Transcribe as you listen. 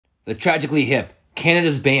The Tragically Hip,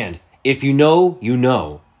 Canada's band. If you know, you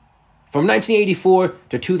know. From 1984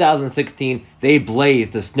 to 2016, they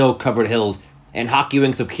blazed the snow-covered hills and hockey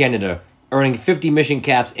rinks of Canada, earning 50 mission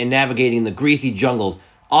caps and navigating the greasy jungles,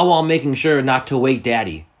 all while making sure not to wake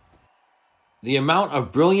daddy. The amount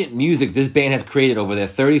of brilliant music this band has created over their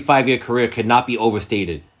 35-year career could not be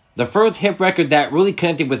overstated. The first hip record that really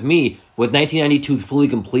connected with me was 1992's Fully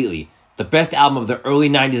Completely, the best album of the early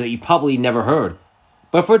 90s that you probably never heard.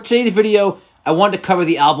 But for today's video, I wanted to cover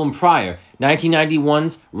the album prior,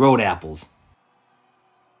 1991's Road Apples.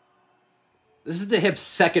 This is the Hip's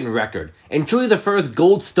second record, and truly the first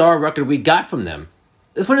gold star record we got from them.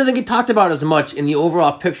 This one doesn't get talked about as much in the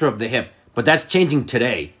overall picture of the Hip, but that's changing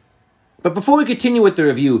today. But before we continue with the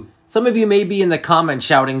review, some of you may be in the comments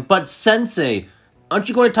shouting, "But Sensei, aren't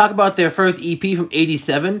you going to talk about their first EP from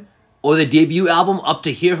 87? Or the debut album Up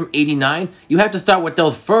to Here from 89? You have to start with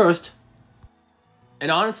those first." And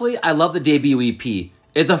honestly, I love the debut EP.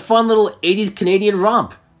 It's a fun little 80s Canadian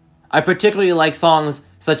romp. I particularly like songs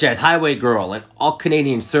such as Highway Girl and All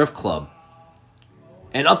Canadian Surf Club.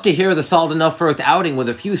 And Up to Here is a solid enough first outing with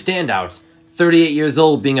a few standouts, 38 years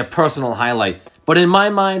old being a personal highlight. But in my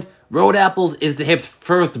mind, Road Apples is the Hip's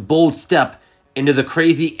first bold step into the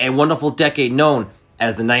crazy and wonderful decade known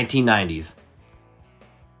as the 1990s.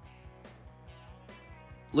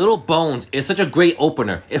 Little Bones is such a great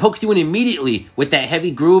opener. It hooks you in immediately with that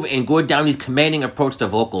heavy groove and Gord Downie's commanding approach to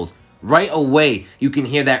vocals. Right away, you can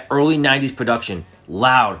hear that early 90s production.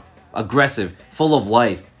 Loud, aggressive, full of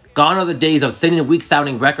life. Gone are the days of thin and weak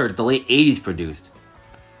sounding records the late 80s produced.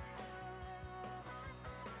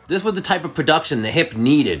 This was the type of production the Hip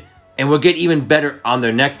needed, and will get even better on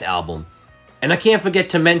their next album. And I can't forget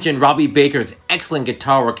to mention Robbie Baker's excellent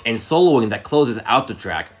guitar work and soloing that closes out the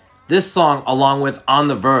track. This song, along with On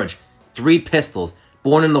the Verge, Three Pistols,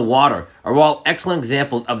 Born in the Water, are all excellent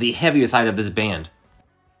examples of the heavier side of this band.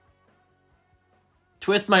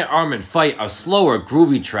 Twist My Arm and Fight are slower,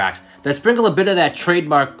 groovy tracks that sprinkle a bit of that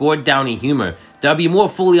trademark Gord Downie humor that will be more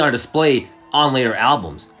fully on display on later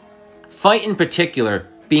albums. Fight in particular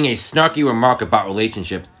being a snarky remark about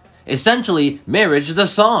relationships. Essentially, marriage is a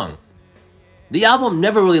song. The album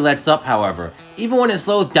never really lets up, however, even when it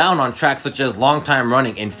slows down on tracks such as Long Time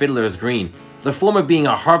Running and Fiddler's Green, the former being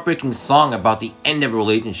a heartbreaking song about the end of a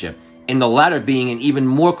relationship, and the latter being an even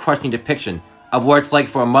more crushing depiction of what it's like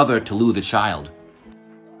for a mother to lose a child.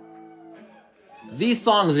 These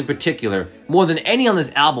songs in particular, more than any on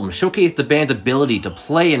this album, showcase the band's ability to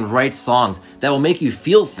play and write songs that will make you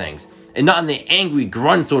feel things, and not in the angry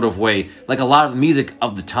grunt sort of way like a lot of the music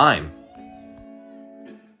of the time.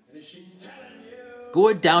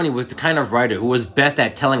 Gord Downie was the kind of writer who was best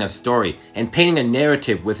at telling a story and painting a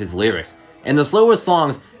narrative with his lyrics, and the slower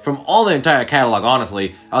songs from all their entire catalog,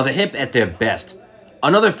 honestly, are the Hip at their best.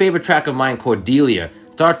 Another favorite track of mine, Cordelia,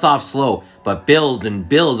 starts off slow, but builds and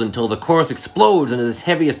builds until the chorus explodes into this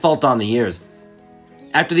heavy assault on the ears.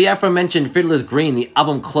 After the aforementioned Fiddler's Green, the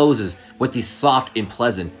album closes with the soft and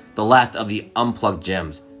pleasant, the last of the unplugged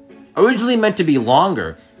gems. Originally meant to be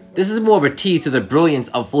longer, this is more of a tease to the brilliance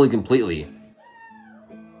of Fully Completely.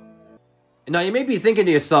 Now you may be thinking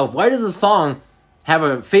to yourself, why does the song have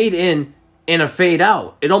a fade in and a fade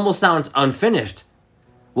out? It almost sounds unfinished.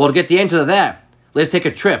 Well, to get the answer to that, let's take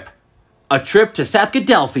a trip. A trip to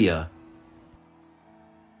Saskadelphia.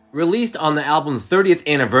 Released on the album's 30th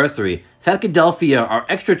anniversary, Saskadelphia are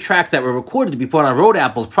extra tracks that were recorded to be put on Road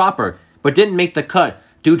Apples proper, but didn't make the cut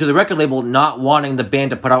due to the record label not wanting the band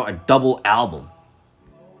to put out a double album.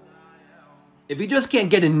 If you just can't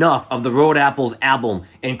get enough of the Road Apples album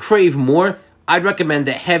and crave more, I'd recommend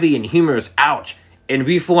the heavy and humorous Ouch and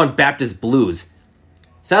Reformed Baptist Blues.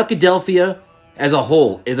 Saskadelphia, as a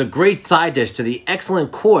whole, is a great side dish to the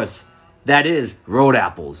excellent course that is Road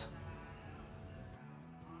Apples.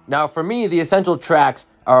 Now for me, the essential tracks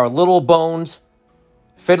are Little Bones,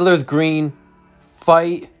 Fiddler's Green,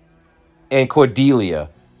 Fight, and Cordelia.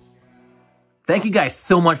 Thank you guys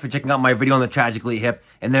so much for checking out my video on the Tragically Hip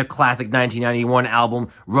and their classic 1991 album,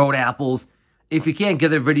 Road Apples. If you can't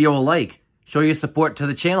give their video a like, show your support to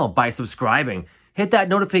the channel by subscribing. Hit that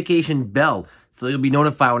notification bell so you'll be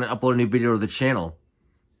notified when I upload a new video to the channel.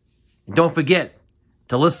 And don't forget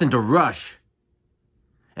to listen to Rush.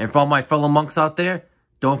 And for all my fellow monks out there,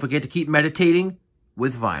 don't forget to keep meditating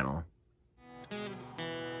with vinyl.